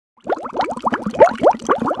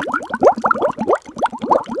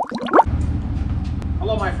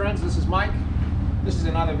Mike. This is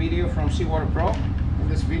another video from SeaWater Pro. In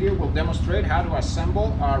this video we'll demonstrate how to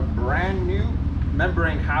assemble our brand new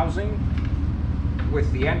membrane housing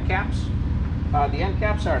with the end caps. The end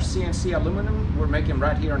caps are CNC aluminum. We're making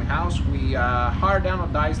right here in house. We hard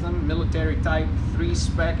anodize them, military type,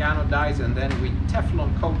 3-spec anodized, and then we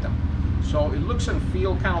Teflon coat them. So it looks and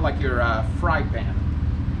feel kind of like your fry pan.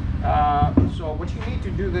 So what you need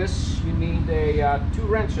to do this, you need a 2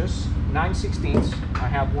 wrenches, 9/16. I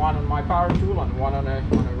have one on my power tool and one on a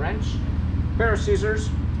wrench, pair of scissors,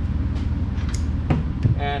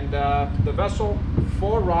 and the vessel,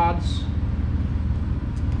 4 rods,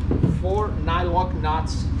 4 nylock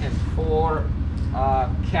nuts, and 4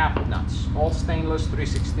 cap nuts, all stainless,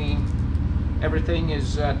 3/16. Everything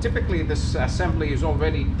is typically this assembly is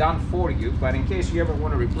already done for you, but in case you ever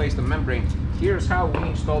want to replace the membrane, here's how we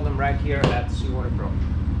install them right here at SeaWater Pro.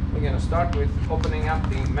 We're going to start with opening up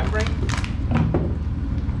the membrane.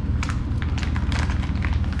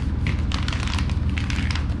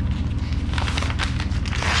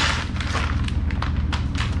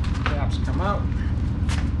 Caps come out.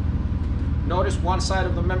 Notice one side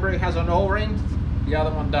of the membrane has an O-ring, the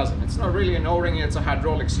other one doesn't. It's not really an O-ring, it's a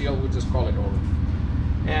hydraulic seal, we just call it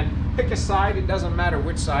O-ring. And pick a side, it doesn't matter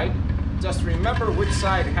which side. Just remember which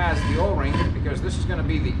side has the O-ring, because this is going to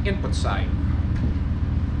be the input side.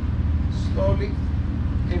 Slowly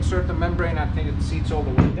insert the membrane until it seats all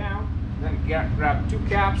the way down. Then grab 2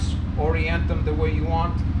 caps, orient them the way you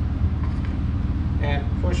want, and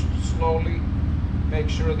push slowly. Make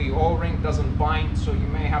sure the O-ring doesn't bind, so you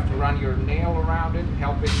may have to run your nail around it,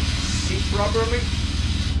 help it seat properly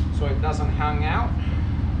so it doesn't hang out.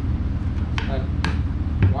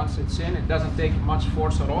 And once it's in, it doesn't take much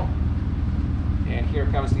force at all. And here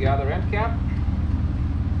comes the other end cap.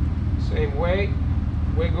 Same way,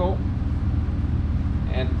 wiggle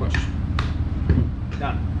and push.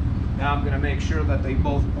 Done. Now I'm going to make sure that they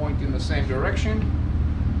both point in the same direction.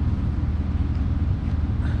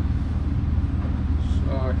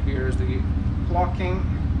 So here's the clocking.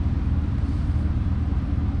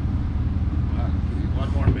 Give me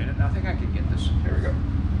one more minute. I think I can get this. Here we go.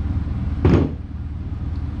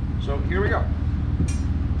 So here we go.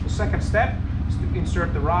 The second step is to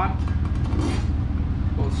insert the rod,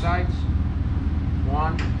 both sides.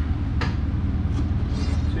 1,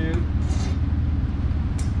 2,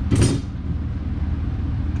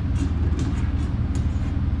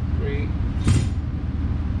 3,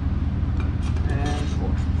 and 4.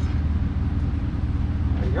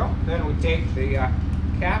 There you go. Then we take the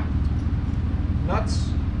cap nuts,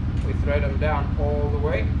 we thread them down all the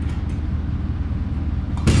way,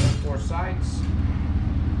 4 sides.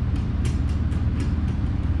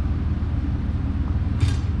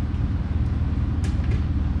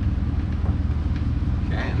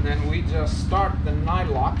 And then we just start the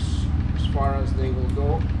nylocks as far as they will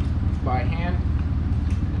go by hand,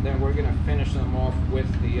 and then we're going to finish them off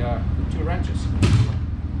with the 2 wrenches.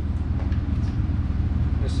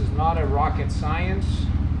 This is not a rocket science,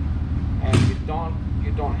 and you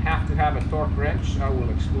don't have to have a torque wrench. I will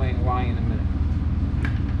explain why in a minute.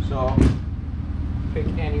 So pick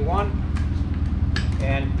any one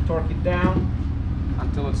and torque it down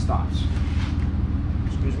until it stops.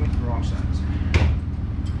 Excuse me, wrong sides.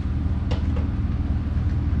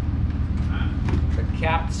 The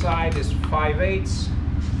capped side is 5/8.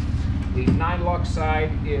 The nylock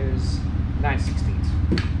side is 9/16.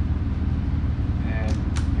 And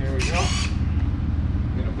here we go.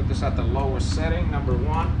 I'm going to put this at the lowest setting, number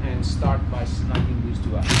 1, and start by snagging these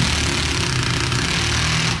 2 up.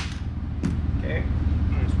 Okay,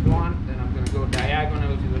 there's 1. Then I'm going to go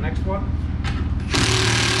diagonal to the next one.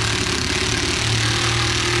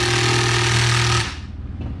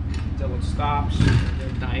 Until it stops, and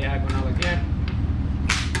then diagonal again.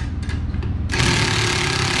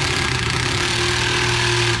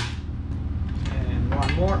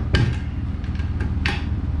 More.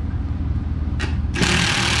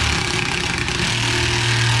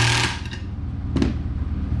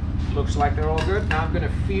 Looks like they're all good. Now I'm going to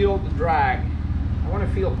feel the drag. I want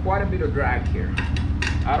to feel quite a bit of drag here.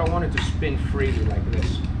 I don't want it to spin freely like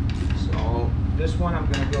this. So this one I'm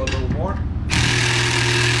going to go a little more.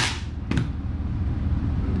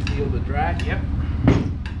 Feel the drag. Yep.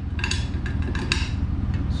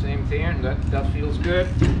 Same thing. That feels good.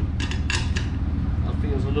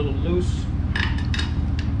 Feels a little loose.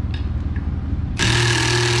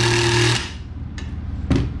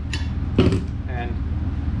 And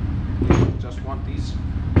just want these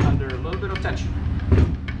under a little bit of tension.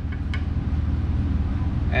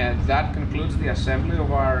 And that concludes the assembly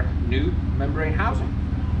of our new membrane housing.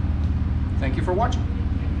 Thank you for watching.